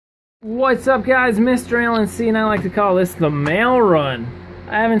What's up, guys? Mr. Alan C, and I like to call this the mail run.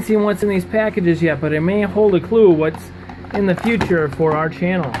 I haven't seen what's in these packages yet, but it may hold a clue what's in the future for our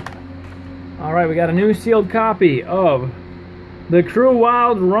channel. Alright, we got a new sealed copy of The Crew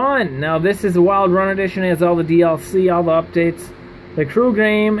Wild Run. Now, this is the Wild Run edition. It has all the DLC, all the updates, the Crew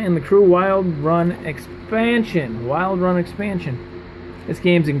game, and the Crew Wild Run expansion. Wild Run expansion. This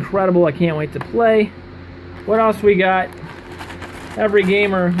game's incredible. I can't wait to play. What else we got? Every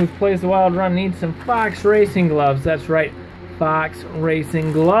gamer who plays the Wild Run needs some Fox Racing gloves. That's right, Fox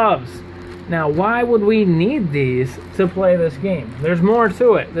Racing gloves. Now, why would we need these to play this game? There's more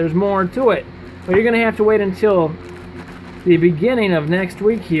to it. There's more to it. But you're going to have to wait until the beginning of next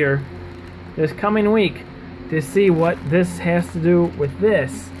week here, this coming week, to see what this has to do with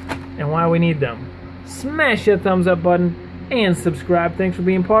this and why we need them. Smash that thumbs up button and subscribe. Thanks for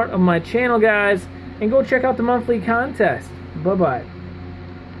being part of my channel, guys. And go check out the monthly contest. Bye-bye.